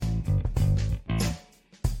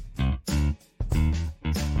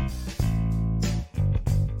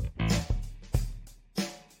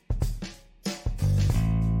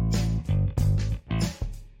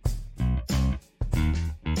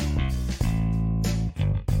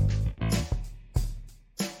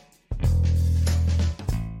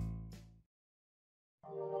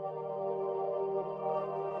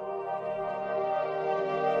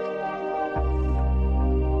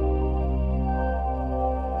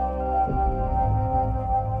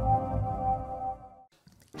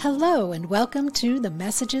Hello and welcome to the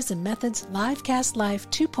Messages and Methods Livecast Live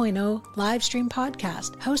 2.0 live stream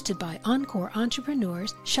podcast hosted by Encore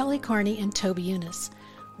entrepreneurs Shelley Carney and Toby Younis.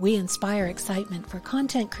 We inspire excitement for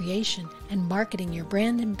content creation and marketing your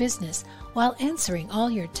brand and business while answering all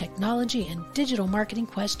your technology and digital marketing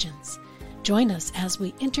questions. Join us as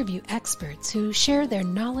we interview experts who share their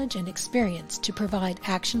knowledge and experience to provide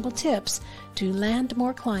actionable tips to land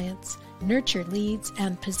more clients, nurture leads,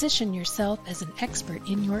 and position yourself as an expert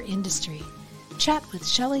in your industry. Chat with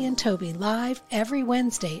Shelley and Toby live every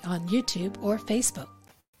Wednesday on YouTube or Facebook.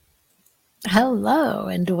 Hello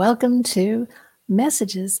and welcome to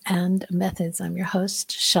Messages and Methods. I'm your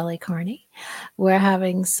host, Shelley Carney. We're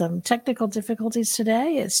having some technical difficulties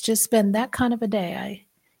today. It's just been that kind of a day.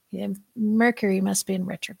 Mercury must be in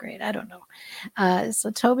retrograde. I don't know.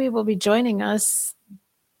 So Toby will be joining us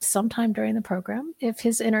sometime during the program if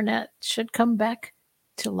his internet should come back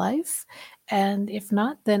to life. And if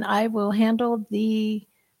not, then I will handle the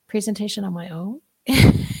presentation on my own.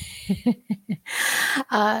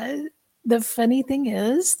 The funny thing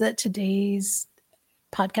is that today's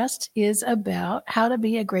podcast is about how to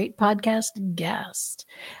be a great podcast guest.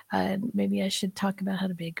 Maybe I should talk about how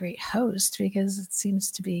to be a great host, because it seems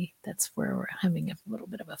to be that's where we're having a little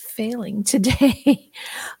bit of a failing today.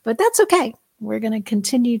 But that's okay. We're going to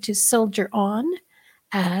continue to soldier on,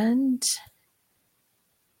 and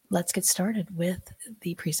let's get started with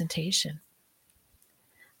the presentation.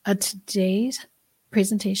 Today's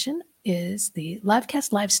presentation is the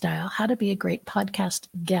Livecast Lifestyle, How to Be a Great Podcast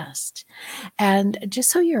Guest. And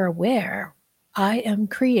just so you're aware, I am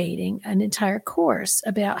creating an entire course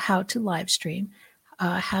about how to live stream,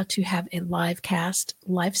 how to have a livecast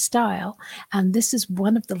lifestyle. And this is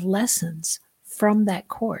one of the lessons from that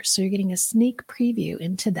course. So you're getting a sneak preview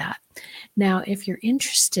into that. Now, if you're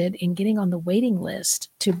interested in getting on the waiting list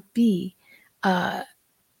to be, in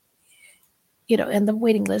the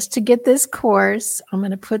waiting list to get this course, I'm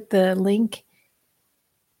going to put the link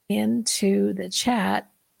into the chat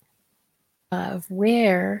of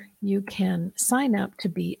where you can sign up to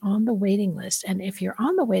be on the waiting list. And if you're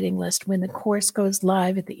on the waiting list when the course goes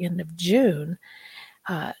live at the end of June,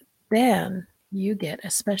 then you get a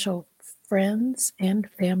special friends and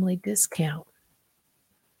family discount.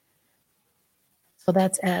 So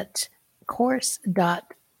that's at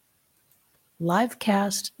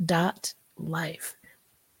course.livecast.life.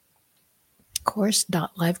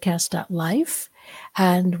 course.livecast.life.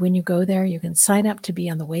 And when you go there, you can sign up to be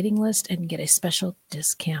on the waiting list and get a special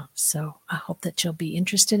discount. So I hope that you'll be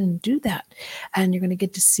interested and do that. And you're going to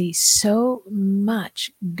get to see so much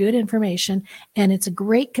good information. And it's a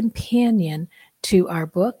great companion to our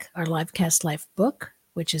book, our Livecast Life book,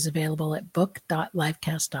 which is available at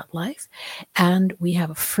book.livecast.life. And we have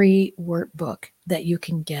a free workbook that you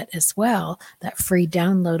can get as well. That free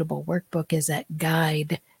downloadable workbook is at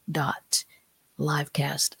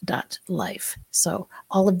guide.livecast.life. So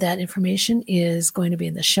all of that information is going to be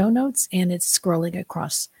in the show notes, and it's scrolling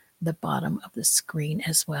across the bottom of the screen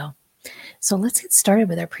as well. So let's get started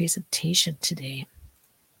with our presentation today.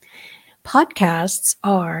 Podcasts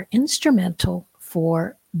are instrumental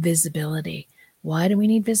for visibility. Why do we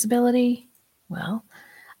need visibility? Well,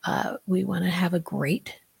 we want to have a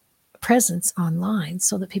great presence online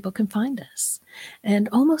so that people can find us. And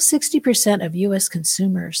almost 60% of U.S.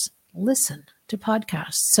 consumers listen to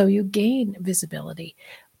podcasts. So you gain visibility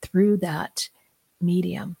through that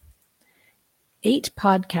medium. 8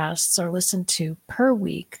 podcasts are listened to per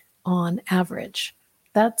week on average.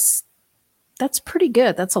 That's pretty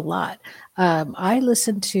good. That's a lot. I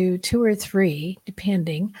listen to 2 or 3,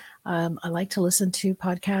 depending. I like to listen to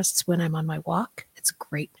podcasts when I'm on my walk. It's a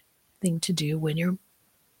great thing to do when you're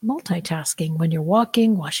multitasking. When you're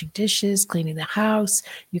walking, washing dishes, cleaning the house,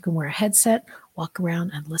 you can wear a headset, walk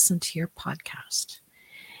around, and listen to your podcast.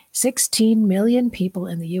 16 million people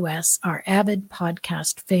in the U.S. are avid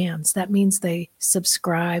podcast fans. That means they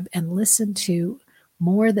subscribe and listen to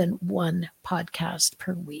more than one podcast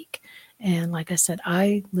per week. And like I said,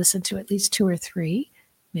 I listen to at least 2 or 3.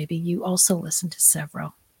 Maybe you also listen to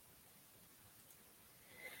several.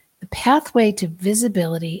 The pathway to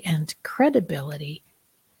visibility and credibility,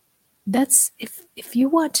 that's if you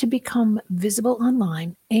want to become visible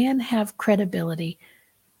online and have credibility,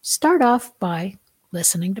 start off by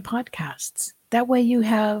listening to podcasts. That way you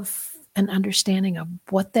have an understanding of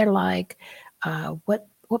what they're like, what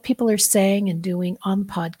people are saying and doing on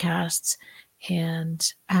podcasts,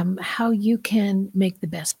 and how you can make the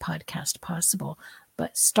best podcast possible.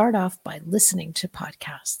 But start off by listening to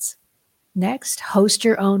podcasts. Next, host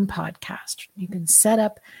your own podcast. You can set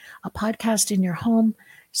up a podcast in your home,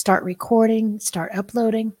 start recording, start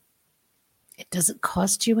uploading. It doesn't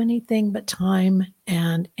cost you anything but time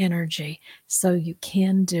and energy. So you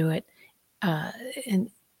can do it uh,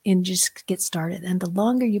 and, and just get started. And the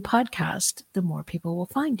longer you podcast, the more people will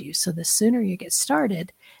find you. So the sooner you get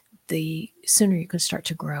started, the sooner you can start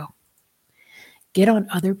to grow. Get on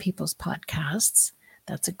other people's podcasts.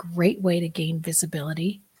 That's a great way to gain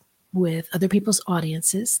visibility with other people's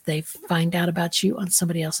audiences. They find out about you on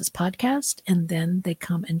somebody else's podcast, and then they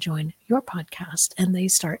come and join your podcast and they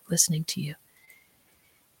start listening to you.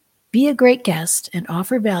 Be a great guest and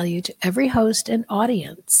offer value to every host and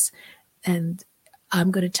audience. And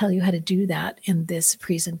I'm going to tell you how to do that in this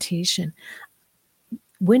presentation.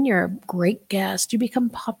 When you're a great guest, you become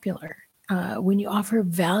popular. When you offer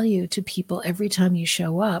value to people every time you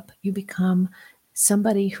show up, you become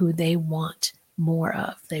somebody who they want more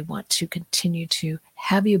of. They want to continue to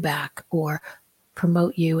have you back or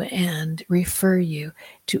promote you and refer you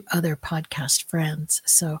to other podcast friends.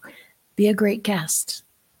 So be a great guest.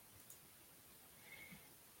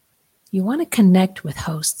 You want to connect with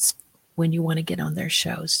hosts when you want to get on their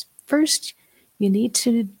shows. First, you need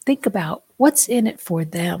to think about what's in it for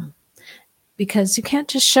them, because you can't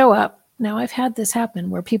just show up. Now, I've had this happen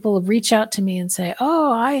where people reach out to me and say,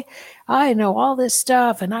 "Oh, I know all this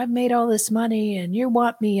stuff and I've made all this money and you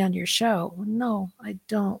want me on your show." No, I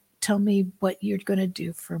don't. Tell me what you're going to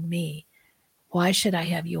do for me. Why should I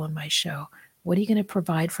have you on my show? What are you going to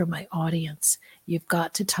provide for my audience? You've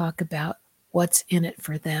got to talk about what's in it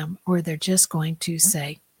for them, or they're just going to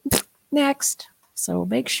say, next. So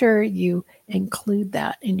make sure you include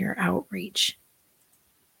that in your outreach.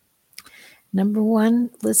 Number one,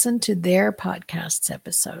 listen to their podcasts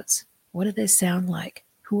episodes. What do they sound like?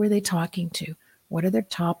 Who are they talking to? What are their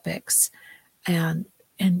topics? And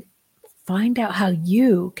find out how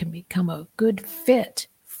you can become a good fit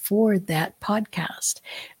for that podcast.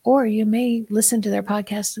 Or you may listen to their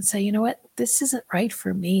podcast and say, you know what, this isn't right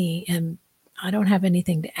for me, and I don't have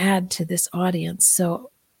anything to add to this audience,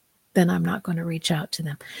 so then I'm not going to reach out to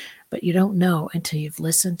them. But you don't know until you've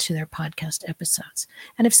listened to their podcast episodes.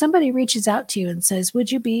 And if somebody reaches out to you and says,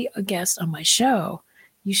 would you be a guest on my show?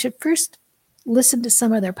 You should first listen to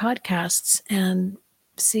some of their podcasts and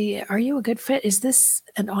see, are you a good fit? Is this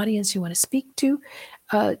an audience you want to speak to?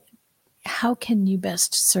 How can you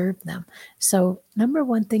best serve them? So number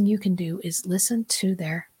one thing you can do is listen to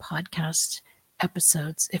their podcast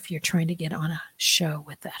episodes if you're trying to get on a show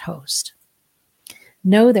with that host.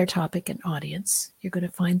 Know their topic and audience. You're going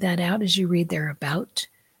to find that out as you read their about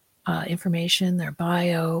information, their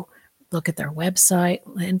bio, look at their website,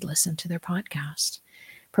 and listen to their podcast.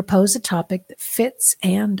 Propose a topic that fits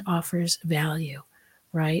and offers value,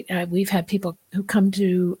 right? We've had people who come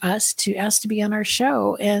to us to ask to be on our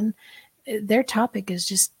show, and their topic is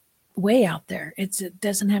just way out there. It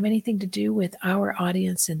doesn't have anything to do with our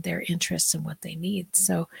audience and their interests and what they need.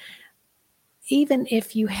 So even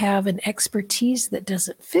if you have an expertise that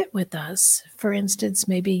doesn't fit with us, for instance,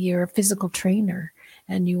 maybe you're a physical trainer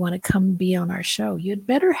and you want to come be on our show, you'd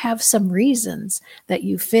better have some reasons that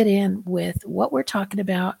you fit in with what we're talking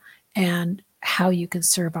about and how you can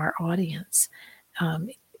serve our audience.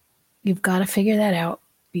 You've got to figure that out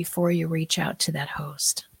before you reach out to that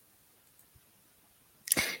host.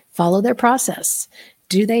 Follow their process.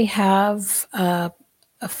 Do they have a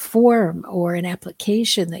form or an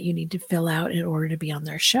application that you need to fill out in order to be on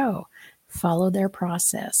their show? Follow their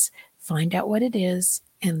process. Find out what it is,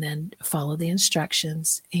 and then follow the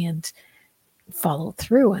instructions and follow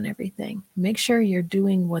through on everything. Make sure you're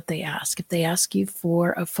doing what they ask. If they ask you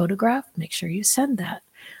for a photograph, make sure you send that.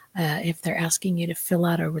 If they're asking you to fill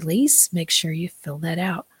out a release, make sure you fill that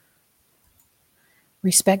out.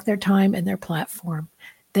 Respect their time and their platform.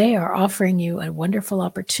 They are offering you a wonderful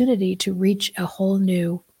opportunity to reach a whole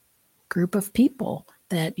new group of people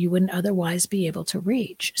that you wouldn't otherwise be able to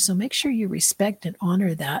reach. So make sure you respect and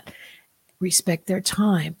honor that. Respect their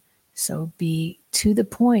time. So be to the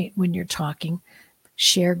point when you're talking,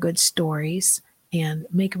 share good stories, and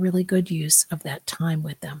make really good use of that time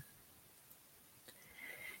with them.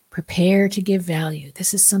 Prepare to give value.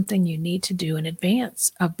 This is something you need to do in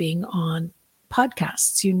advance of being on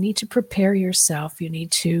podcasts. You need to prepare yourself. You need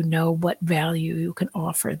to know what value you can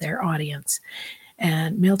offer their audience.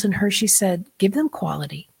 And Milton Hershey said, give them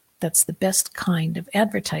quality. That's the best kind of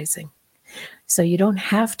advertising. So you don't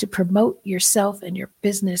have to promote yourself and your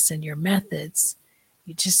business and your methods.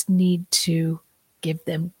 You just need to give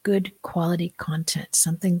them good quality content,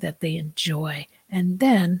 something that they enjoy. And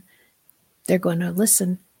then they're going to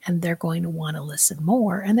listen, and they're going to want to listen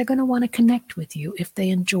more, and they're going to want to connect with you if they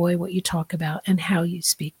enjoy what you talk about and how you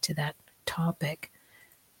speak to that topic.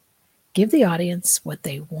 Give the audience what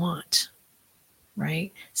they want.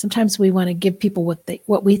 right? Sometimes we want to give people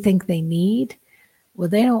what we think they need. Well,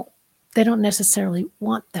 they don't necessarily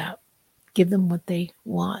want that. Give them what they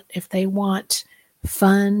want. If they want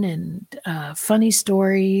fun and funny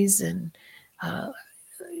stories and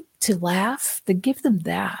to laugh, then give them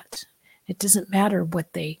that. It doesn't matter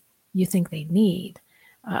what you think they need.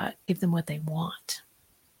 Give them what they want.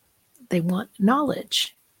 They want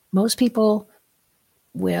knowledge. Most people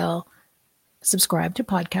will subscribe to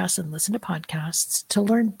podcasts and listen to podcasts to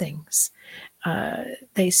learn things.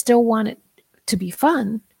 They still want it to be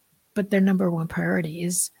fun, but their number one priority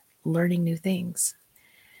is learning new things.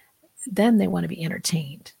 Then they want to be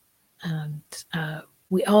entertained. And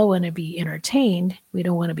we all want to be entertained. We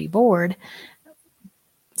don't want to be bored.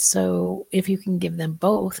 So if you can give them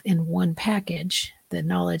both in one package, the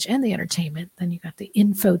knowledge and the entertainment, then you got the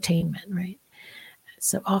infotainment, right?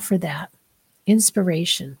 So offer that.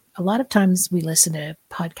 Inspiration. A lot of times we listen to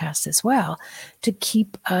podcasts as well to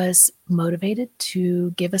keep us motivated,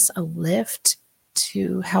 to give us a lift,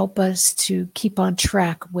 to help us to keep on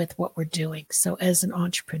track with what we're doing. So as an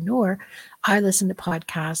entrepreneur, I listen to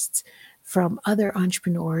podcasts from other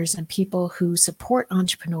entrepreneurs and people who support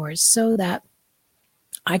entrepreneurs so that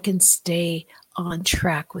I can stay on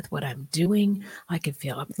track with what I'm doing. I can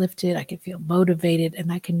feel uplifted. I can feel motivated.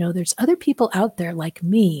 And I can know there's other people out there like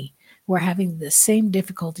me who are having the same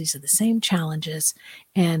difficulties and the same challenges.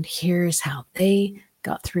 And here's how they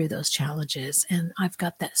got through those challenges. And I've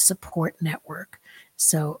got that support network.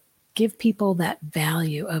 So give people that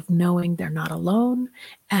value of knowing they're not alone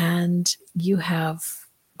and you have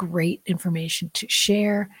great information to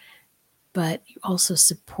share, but you also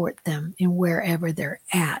support them in wherever they're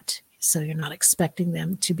at. So you're not expecting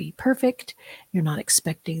them to be perfect. You're not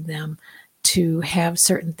expecting them to have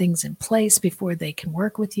certain things in place before they can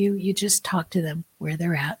work with you. You just talk to them where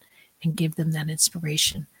they're at and give them that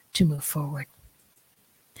inspiration to move forward.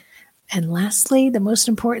 And lastly, the most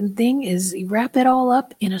important thing is you wrap it all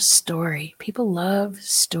up in a story. People love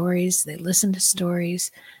stories. They listen to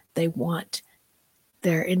stories. They want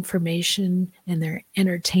their information and their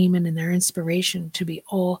entertainment and their inspiration to be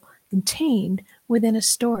all contained within a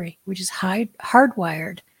story, which is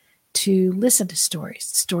hardwired to listen to stories.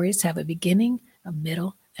 Stories have a beginning, a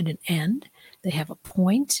middle, and an end. They have a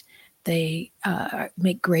point. They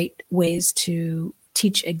make great ways to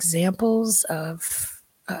teach examples of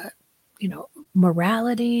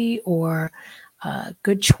morality or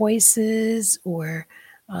good choices or,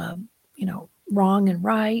 wrong and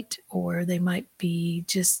right, or they might be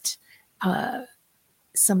just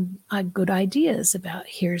some good ideas about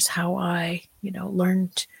here's how I,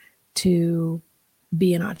 learned to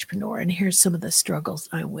be an entrepreneur. And here's some of the struggles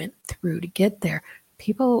I went through to get there.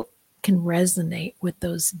 People can resonate with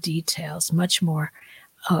those details much more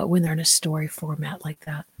when they're in a story format like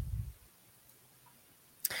that.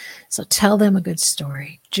 So tell them a good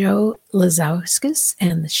story. Joe Lazowskis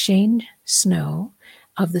and Shane Snow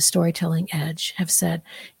of the Storytelling Edge have said,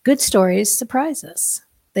 good stories surprise us.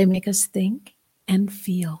 They make us think and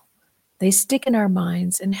feel. They stick in our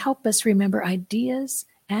minds and help us remember ideas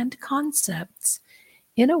and concepts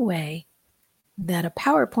in a way that a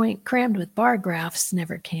PowerPoint crammed with bar graphs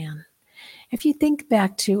never can. If you think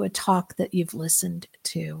back to a talk that you've listened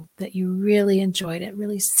to, that you really enjoyed, it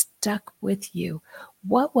really stuck with you,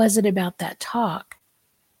 what was it about that talk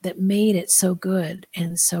that made it so good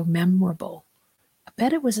and so memorable? I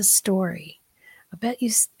bet it was a story. I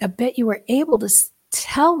bet you were able to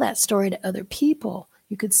tell that story to other people.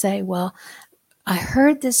 You could say, well, I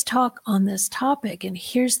heard this talk on this topic, and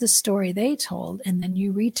here's the story they told, and then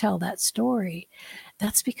you retell that story.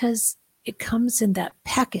 That's because it comes in that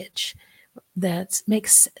package that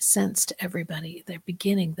makes sense to everybody. The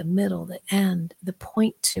beginning, the middle, the end, the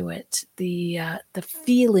point to it, the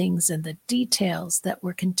feelings and the details that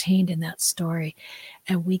were contained in that story.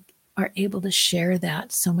 And we are able to share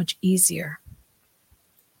that so much easier.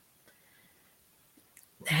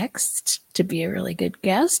 Next, to be a really good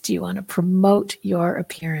guest, you want to promote your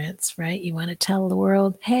appearance, right? You want to tell the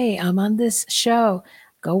world, hey, I'm on this show.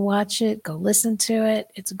 Go watch it. Go listen to it.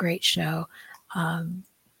 It's a great show.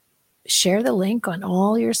 Share the link on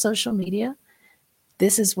all your social media.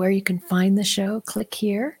 This is where you can find the show. Click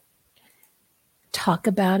here. Talk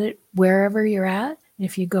about it wherever you're at.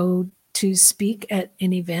 If you go to speak at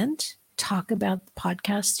an event, talk about the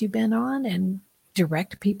podcast you've been on and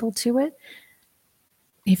direct people to it.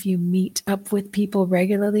 If you meet up with people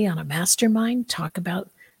regularly on a mastermind, talk about,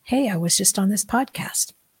 hey, I was just on this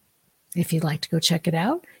podcast. If you'd like to go check it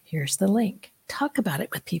out, here's the link. Talk about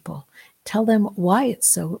it with people. Tell them why it's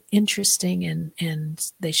so interesting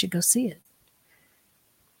and they should go see it.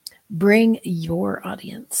 Bring your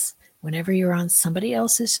audience. whenever you're on somebody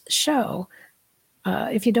else's show,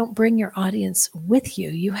 if you don't bring your audience with you,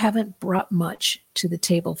 you haven't brought much to the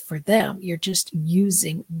table for them. You're just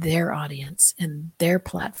using their audience and their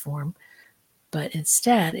platform. But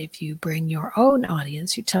instead, if you bring your own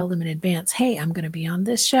audience, you tell them in advance, hey, I'm going to be on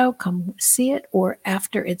this show, come see it. Or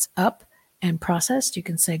after it's up and processed, you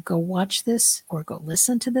can say, go watch this or go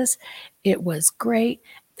listen to this. It was great.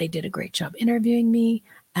 They did a great job interviewing me.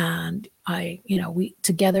 And we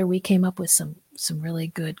together came up with some really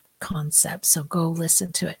good concepts. So go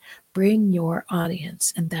listen to it. Bring your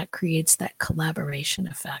audience, and that creates that collaboration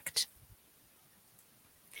effect.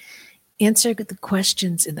 Answer the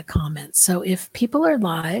questions in the comments. So if people are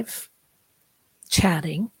live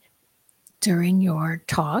chatting during your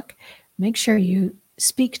talk, make sure you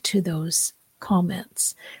speak to those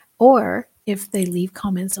comments. Or if they leave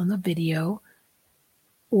comments on the video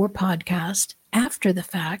or podcast after the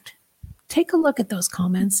fact, take a look at those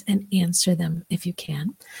comments and answer them if you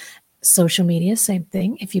can. Social media, same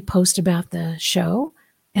thing. If you post about the show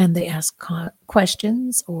and they ask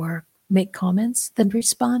questions or make comments, then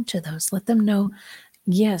respond to those. Let them know,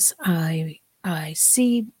 yes, I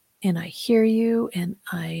see and I hear you and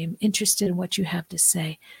I am interested in what you have to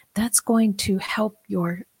say. That's going to help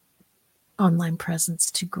your online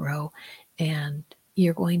presence to grow, and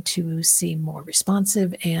you're going to see more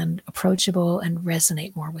responsive and approachable and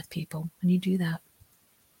resonate more with people when you do that.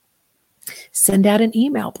 Send out an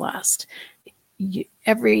email blast.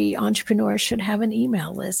 Every entrepreneur should have an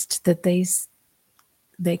email list that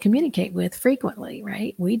they communicate with frequently,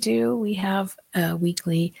 right? We do. We have a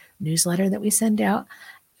weekly newsletter that we send out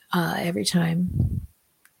every time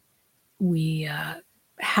we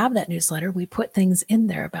have that newsletter. We put things in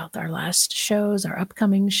there about our last shows, our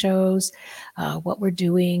upcoming shows, what we're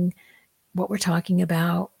doing, what we're talking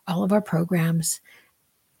about, all of our programs.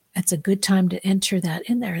 It's a good time to enter that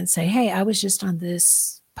in there and say, hey, I was just on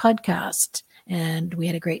this podcast and we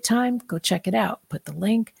had a great time. Go check it out. Put the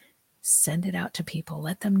link, send it out to people,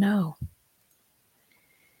 let them know.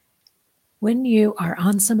 When you are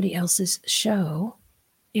on somebody else's show,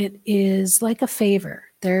 it is like a favor.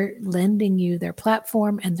 They're lending you their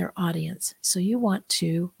platform and their audience. So you want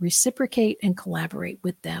to reciprocate and collaborate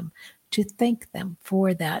with them to thank them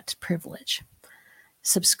for that privilege.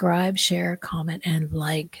 Subscribe, share, comment, and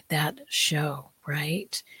like that show,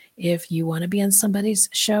 right? If you want to be on somebody's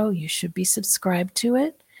show, you should be subscribed to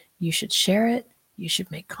it. You should share it. You should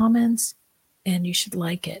make comments, and you should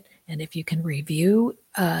like it. And if you can review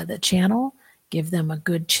the channel, give them a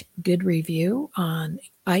good review on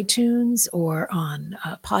iTunes or on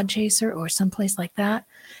Podchaser or someplace like that.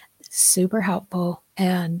 Super helpful,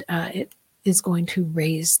 and it is going to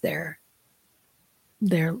raise their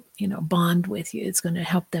bond with you. It's going to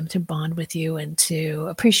help them to bond with you and to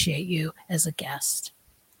appreciate you as a guest.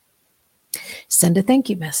 Send a thank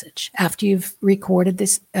you message after you've recorded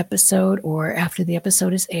this episode or after the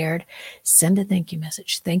episode is aired. Send a thank you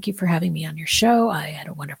message. Thank you for having me on your show. I had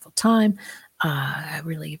a wonderful time. I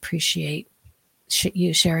really appreciate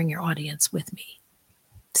you sharing your audience with me.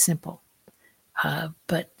 Simple,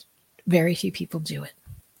 but very few people do it.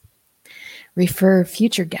 Refer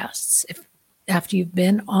future guests. After you've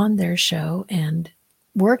been on their show and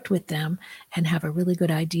worked with them and have a really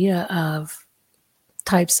good idea of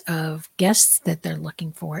types of guests that they're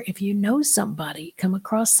looking for, if you know somebody, come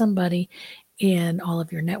across somebody in all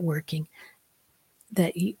of your networking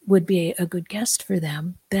that would be a good guest for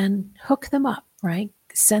them, then hook them up, right?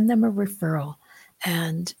 Send them a referral,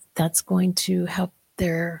 and that's going to help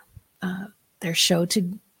their show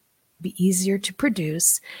to be easier to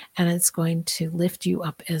produce, and it's going to lift you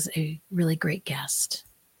up as a really great guest.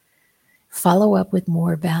 Follow up with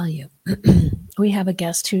more value. We have a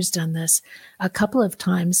guest who's done this a couple of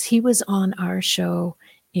times. He was on our show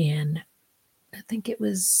in, I think it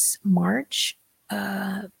was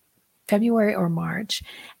February or March.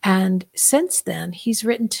 And since then, he's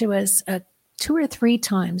written to us 2 or 3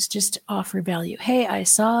 times just to offer value. Hey, I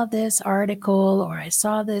saw this article or I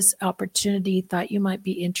saw this opportunity, thought you might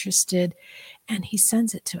be interested. And he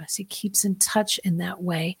sends it to us. He keeps in touch in that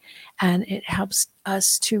way. And it helps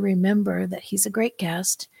us to remember that he's a great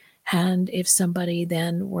guest. And if somebody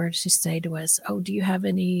then were to say to us, oh, do you have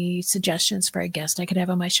any suggestions for a guest I could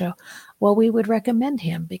have on my show? Well, we would recommend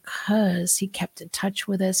him because he kept in touch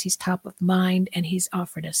with us. He's top of mind and he's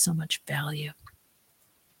offered us so much value.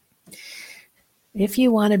 If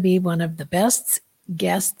you want to be one of the best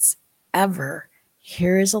guests ever,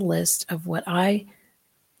 here is a list of what I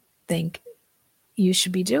think you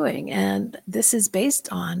should be doing. And this is based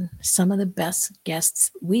on some of the best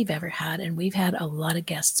guests we've ever had. And we've had a lot of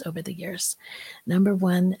guests over the years. Number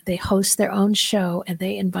one, they host their own show and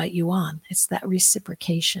they invite you on. It's that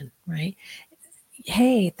reciprocation, right?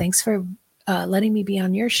 Hey, thanks for letting me be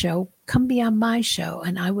on your show. Come be on my show.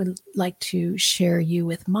 And I would like to share you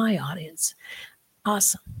with my audience.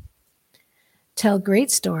 Awesome. Tell great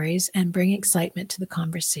stories and bring excitement to the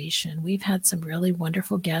conversation. We've had some really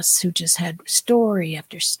wonderful guests who just had story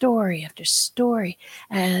after story after story,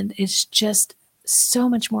 and it's just so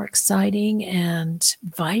much more exciting and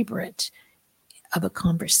vibrant of a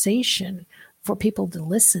conversation for people to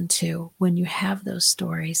listen to when you have those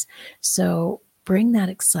stories. So bring that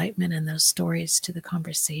excitement and those stories to the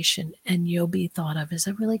conversation, and you'll be thought of as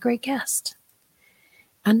a really great guest.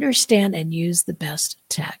 Understand and use the best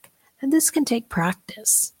tech. And this can take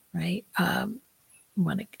practice, right? You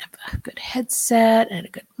want to have a good headset and a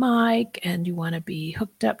good mic, and you want to be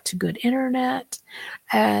hooked up to good internet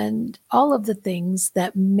and all of the things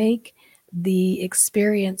that make the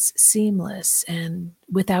experience seamless and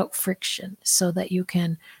without friction so that you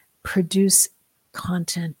can produce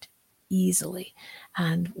content easily.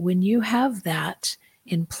 And when you have that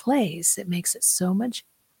in place, it makes it so much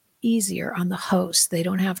easier on the host. They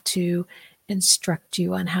don't have to instruct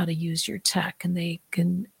you on how to use your tech, and they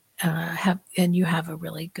can you have a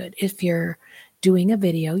really good, if you're doing a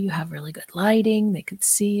video, you have really good lighting, they can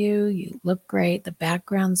see you, you look great, the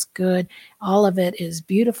background's good, all of it is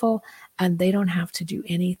beautiful, and they don't have to do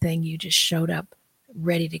anything. You just showed up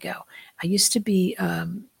ready to go. I used to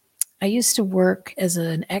work as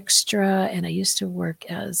an extra, and I used to work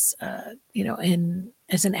as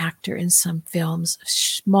as an actor in some films,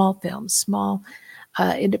 small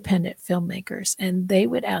independent filmmakers, and they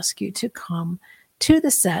would ask you to come to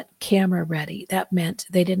the set camera ready. That meant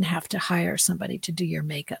they didn't have to hire somebody to do your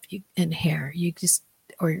makeup and hair. You just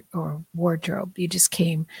or wardrobe. You just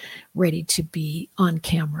came ready to be on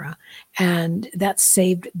camera, and that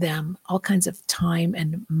saved them all kinds of time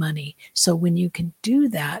and money. So when you can do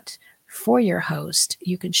that for your host,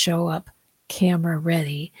 you can show up camera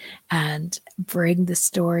ready and bring the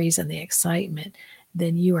stories and the excitement,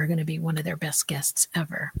 then you are going to be one of their best guests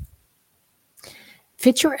ever.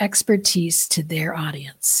 Fit your expertise to their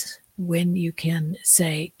audience. When you can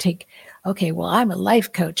say, well, I'm a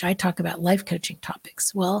life coach. I talk about life coaching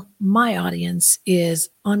topics. Well, my audience is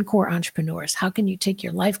Encore entrepreneurs. How can you take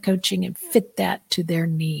your life coaching and fit that to their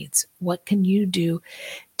needs? What can you do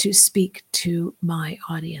to speak to my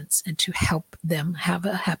audience and to help them have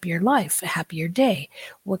a happier life, a happier day?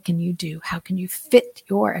 What can you do? How can you fit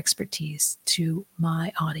your expertise to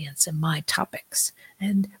my audience and my topics?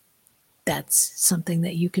 And that's something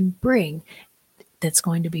that you can bring that's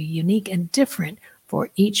going to be unique and different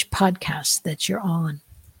for each podcast that you're on.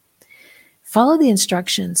 Follow the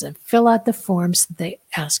instructions and fill out the forms that they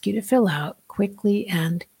ask you to fill out quickly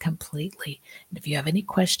and completely. And if you have any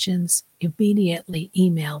questions, immediately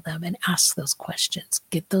email them and ask those questions.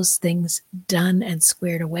 Get those things done and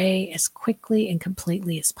squared away as quickly and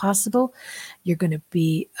completely as possible. You're going to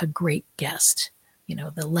be a great guest.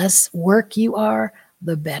 The less work you are,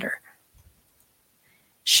 the better.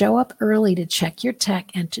 Show up early to check your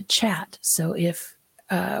tech and to chat. So if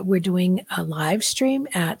we're doing a live stream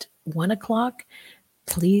at 1 o'clock,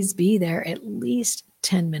 please be there at least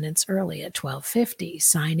 10 minutes early at 12:50.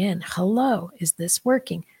 Sign in. Hello, is this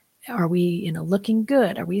working? Are we, looking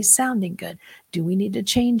good? Are we sounding good? Do we need to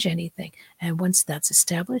change anything? And once that's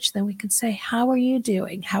established, then we can say, how are you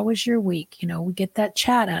doing? How was your week? We get that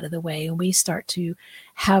chat out of the way, and we start to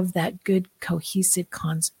have that good cohesive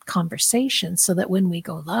conversation so that when we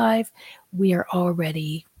go live, we are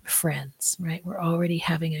already friends, right? We're already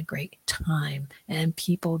having a great time, and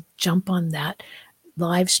people jump on that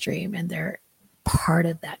live stream and they're part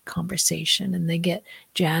of that conversation and they get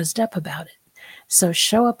jazzed up about it. So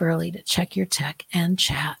show up early to check your tech and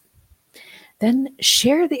chat. Then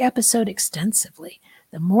share the episode extensively.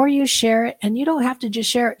 The more you share it, and you don't have to just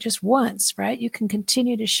share it just once, right? You can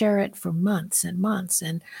continue to share it for months and months.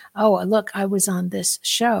 And, look, I was on this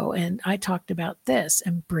show and I talked about this,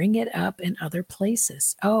 and bring it up in other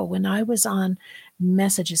places. Oh, when I was on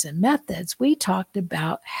Messages and Methods, we talked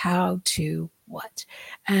about how to what?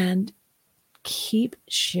 And keep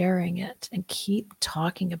sharing it and keep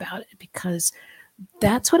talking about it, because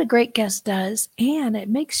that's what a great guest does. And it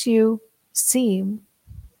makes you sound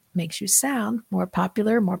more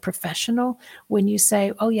popular, more professional when you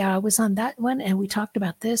say, oh yeah, I was on that one and we talked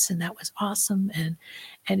about this and that was awesome.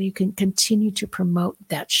 And you can continue to promote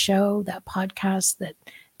that show, that podcast,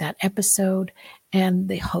 that episode, and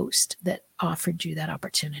the host that offered you that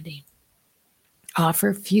opportunity.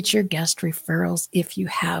 Offer future guest referrals if you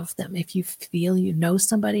have them. If you feel you know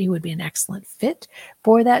somebody who would be an excellent fit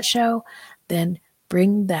for that show, then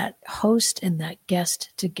bring that host and that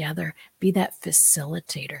guest together. Be that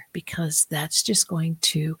facilitator, because that's just going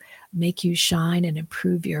to make you shine and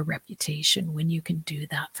improve your reputation when you can do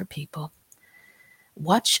that for people.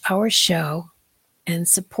 Watch our show and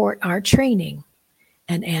support our training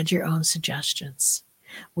and add your own suggestions.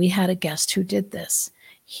 We had a guest who did this.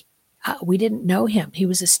 We didn't know him. He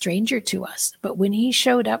was a stranger to us. But when he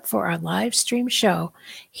showed up for our live stream show,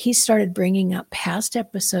 he started bringing up past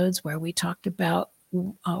episodes where we talked about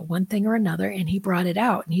one thing or another, and he brought it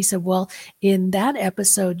out. And he said, well, in that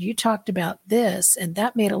episode, you talked about this, and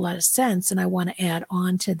that made a lot of sense, and I want to add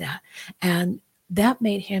on to that. And that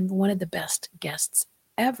made him one of the best guests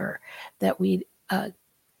ever, that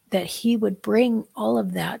he would bring all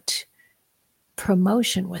of that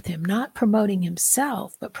promotion with him, not promoting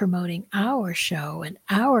himself, but promoting our show and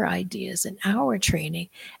our ideas and our training,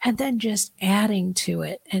 and then just adding to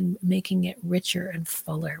it and making it richer and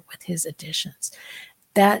fuller with his additions.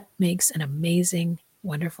 That makes an amazing,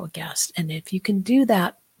 wonderful guest. And if you can do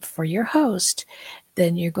that for your host,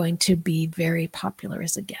 then you're going to be very popular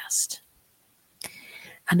as a guest.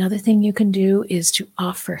 Another thing you can do is to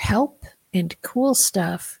offer help and cool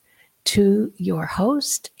stuff to your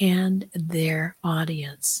host and their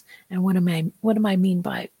audience. And what do I mean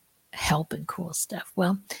by help and cool stuff?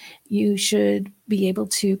 Well, you should be able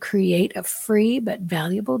to create a free but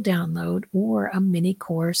valuable download, or a mini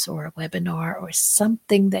course, or a webinar, or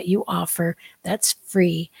something that you offer that's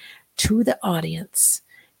free to the audience.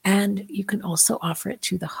 And you can also offer it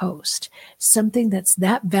to the host, something that's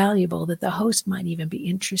that valuable that the host might even be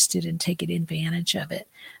interested in taking advantage of it.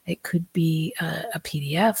 It could be a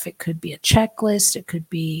PDF, it could be a checklist, it could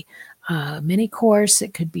be a mini course,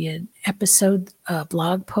 it could be an episode, a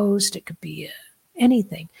blog post, it could be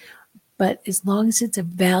anything. But as long as it's a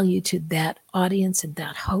value to that audience and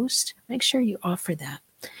that host, make sure you offer that.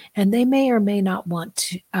 And they may or may not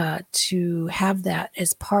want to have that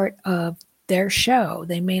as part of their show.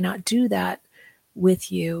 They may not do that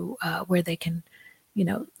with you where they can,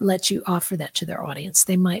 let you offer that to their audience.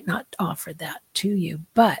 They might not offer that to you,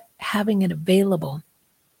 but having it available,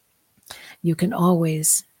 you can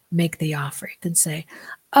always make the offer. You can say,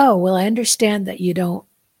 oh, well, I understand that you don't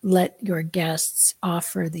let your guests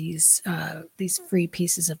offer these free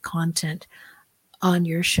pieces of content on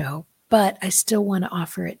your show, but I still want to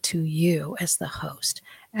offer it to you as the host.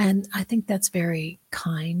 And I think that's very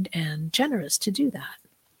kind and generous to do that.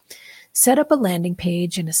 Set up a landing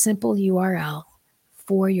page and a simple URL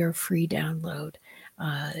for your free download.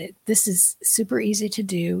 This is super easy to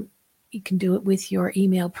do. You can do it with your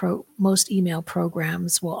email. Most email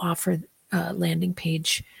programs will offer a landing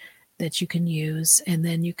page that you can use, and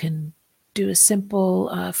then you can do a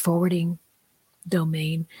simple forwarding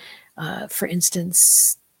domain. For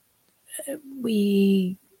instance,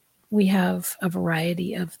 we have a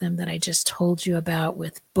variety of them that I just told you about,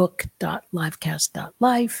 with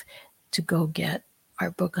book.livecast.life to go get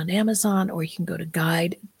our book on Amazon, or you can go to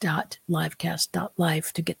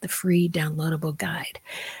guide.livecast.life to get the free downloadable guide.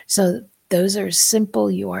 So those are simple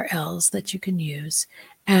URLs that you can use.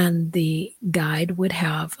 And the guide would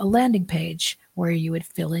have a landing page where you would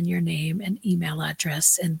fill in your name and email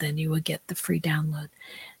address, and then you would get the free download.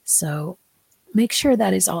 So make sure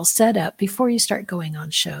that is all set up before you start going on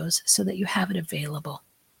shows so that you have it available.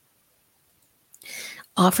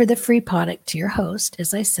 Offer the free product to your host,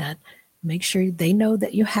 as I said. Make sure they know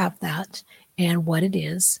that you have that and what it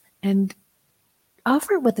is, and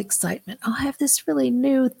offer it with excitement. I'll have this really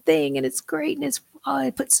new thing, and it's great, and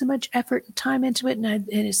I put so much effort and time into it, and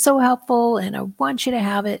it's so helpful, and I want you to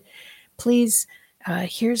have it. Please,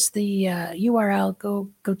 here's the URL.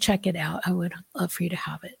 Go check it out. I would love for you to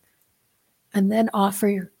have it. And then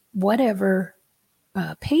offer whatever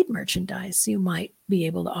paid merchandise you might be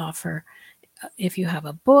able to offer. If you have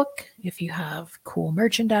a book, if you have cool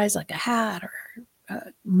merchandise like a hat or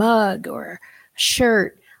a mug or a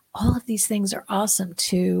shirt, all of these things are awesome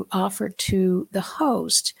to offer to the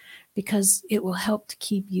host, because it will help to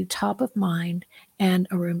keep you top of mind and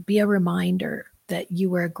be a reminder that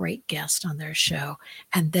you were a great guest on their show.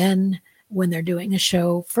 And then when they're doing a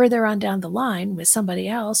show further on down the line with somebody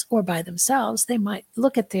else or by themselves, they might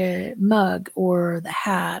look at the mug or the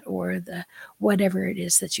hat or the whatever it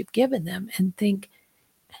is that you've given them and think,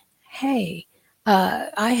 hey,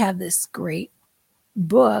 I have this great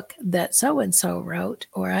book that so-and-so wrote,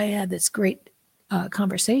 or I had this great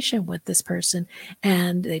conversation with this person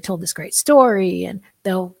and they told this great story, and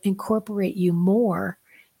they'll incorporate you more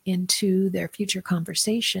into their future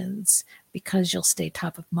conversations because you'll stay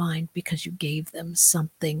top of mind because you gave them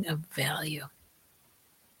something of value.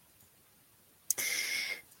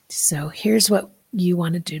 So here's what you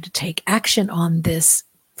want to do to take action on this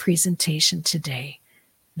presentation today.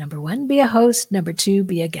 Number 1, be a host. Number 2,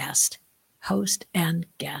 be a guest. Host and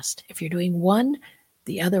guest. If you're doing one,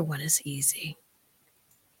 the other one is easy.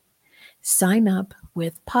 Sign up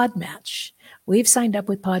with Podmatch. We've signed up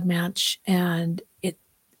with Podmatch, and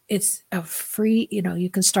it's a free, you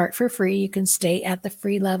can start for free. You can stay at the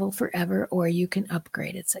free level forever, or you can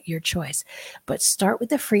upgrade. It's your choice. But start with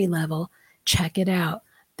the free level. Check it out.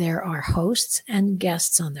 There are hosts and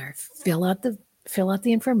guests on there. Fill out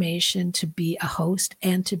the information to be a host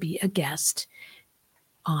and to be a guest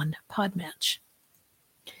on Podmatch.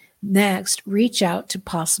 Next, reach out to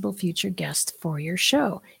possible future guests for your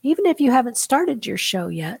show. Even if you haven't started your show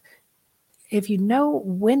yet, if you know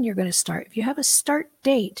when you're going to start, if you have a start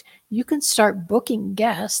date, you can start booking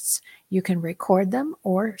guests. You can record them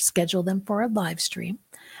or schedule them for a live stream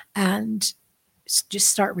and just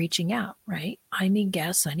start reaching out, right? I need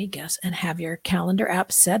guests, and have your calendar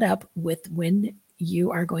app set up with when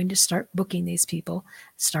you are going to start booking these people.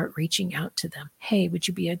 Start reaching out to them. Hey, would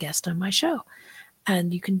you be a guest on my show?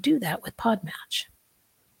 And you can do that with Podmatch.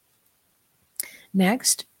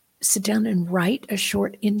 Next, sit down and write a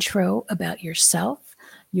short intro about yourself,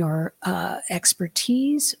 your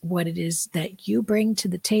expertise, what it is that you bring to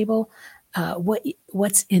the table,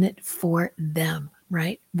 what's in it for them,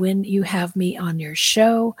 right? When you have me on your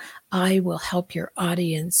show, I will help your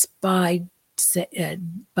audience by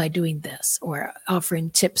doing this, or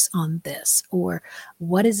offering tips on this, or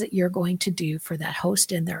what is it you're going to do for that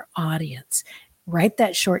host and their audience. Write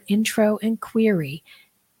that short intro and query,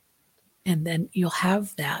 and then you'll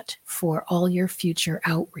have that for all your future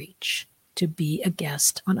outreach to be a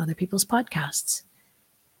guest on other people's podcasts.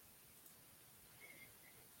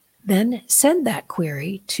 Then send that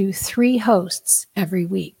query to 3 hosts every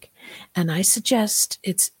week. And I suggest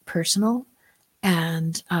it's personal,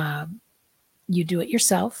 and you do it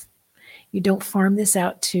yourself. You don't farm this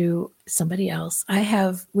out to somebody else.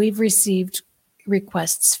 We've received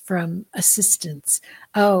requests from assistants.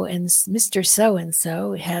 Oh, and Mr.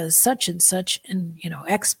 So-and-so has such and such, and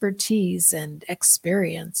expertise and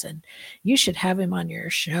experience, and you should have him on your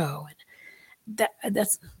show. And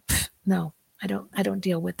that's no, I don't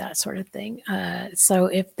deal with that sort of thing. So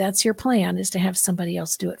if that's your plan, is to have somebody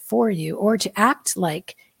else do it for you, or to act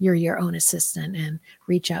like you're your own assistant and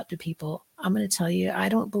reach out to people, I'm going to tell you, I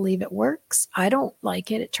don't believe it works. I don't like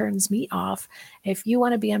it. It turns me off. If you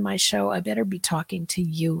want to be on my show, I better be talking to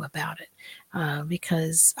you about it,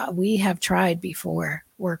 because we have tried before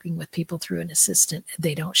working with people through an assistant.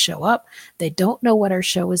 They don't show up. They don't know what our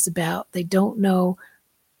show is about. They don't know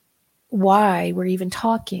why we're even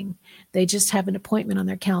talking. They just have an appointment on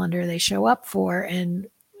their calendar they show up for, and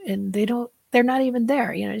they're not even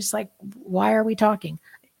there. It's like, why are we talking?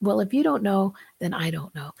 Well, if you don't know, then I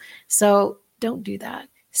don't know. So don't do that.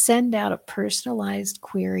 Send out a personalized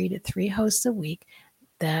query to 3 hosts a week,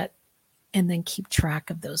 and then keep track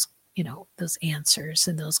of those answers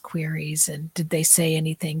and those queries. And did they say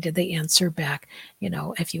anything? Did they answer back?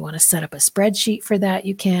 If you want to set up a spreadsheet for that,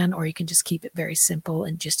 you can, or you can just keep it very simple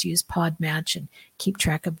and just use Podmatch and keep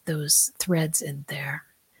track of those threads in there.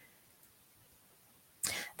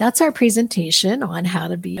 That's our presentation on how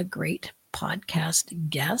to be a great podcast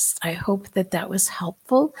guest. I hope that was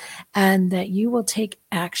helpful, and that you will take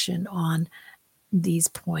action on these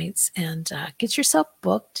points and get yourself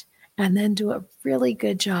booked, and then do a really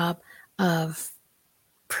good job of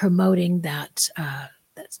promoting that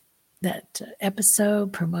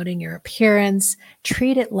episode, promoting your appearance.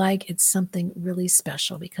 Treat it like it's something really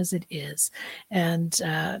special, because it is. And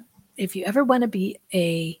if you ever want to be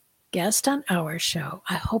a guest on our show,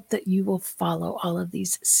 I hope that you will follow all of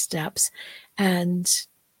these steps. And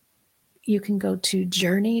you can go to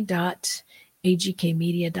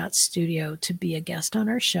journey.agkmedia.studio to be a guest on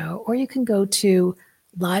our show, or you can go to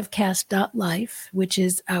livecast.life, which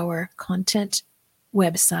is our content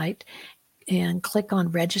website, and click on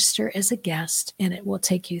register as a guest, and it will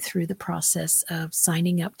take you through the process of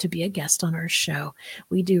signing up to be a guest on our show.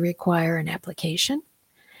 We do require an application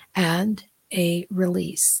and a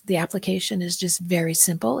release. The application is just very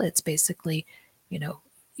simple. It's basically,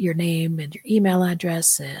 your name and your email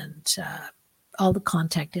address, and all the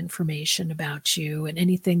contact information about you, and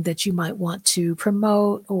anything that you might want to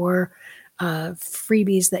promote, or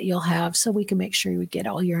freebies that you'll have, so we can make sure we get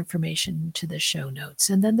all your information to the show notes.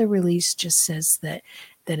 And then the release just says that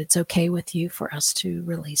it's okay with you for us to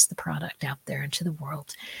release the product out there into the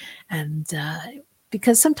world. And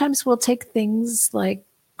because sometimes we'll take things like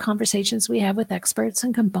conversations we have with experts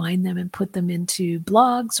and combine them and put them into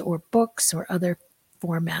blogs or books or other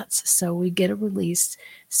formats. So we get a release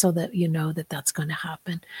so that you know that that's going to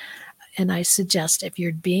happen. And I suggest if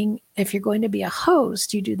you're going to be a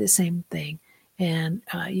host, you do the same thing. And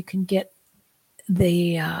you can get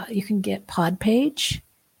Podpage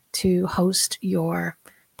to host your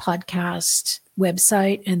podcast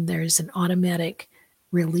website, and there's an automatic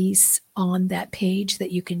release on that page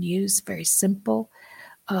that you can use. Very simple.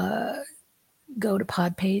 Go to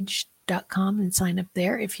podpage.com and sign up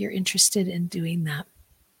there if you're interested in doing that.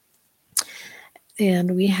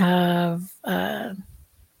 And we have a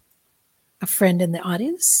friend in the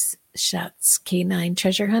audience, Schatz K9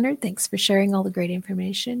 Treasure Hunter. Thanks for sharing all the great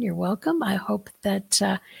information. You're welcome. I hope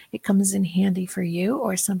that it comes in handy for you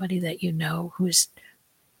or somebody that you know who's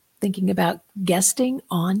thinking about guesting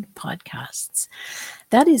on podcasts.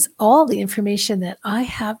 That is all the information that I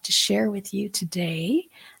have to share with you today.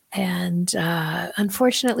 And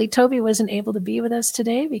unfortunately, Toby wasn't able to be with us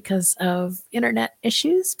today because of internet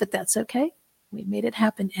issues, but that's okay. We made it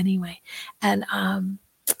happen anyway. And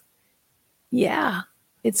yeah,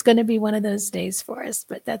 it's going to be one of those days for us,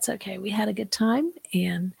 but that's okay. We had a good time,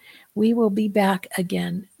 and we will be back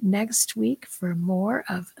again next week for more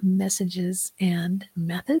of Messages and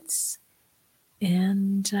Methods.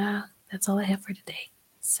 And that's all I have for today.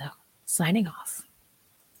 So, signing off.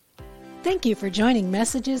 Thank you for joining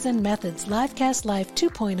Messages and Methods Livecast Live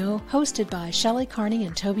 2.0, hosted by Shelley Carney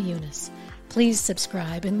and Toby Younis. Please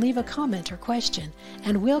subscribe and leave a comment or question,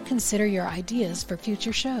 and we'll consider your ideas for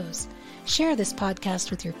future shows. Share this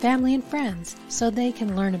podcast with your family and friends so they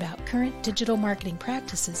can learn about current digital marketing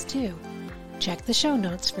practices too. Check the show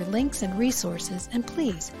notes for links and resources, and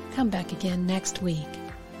please come back again next week.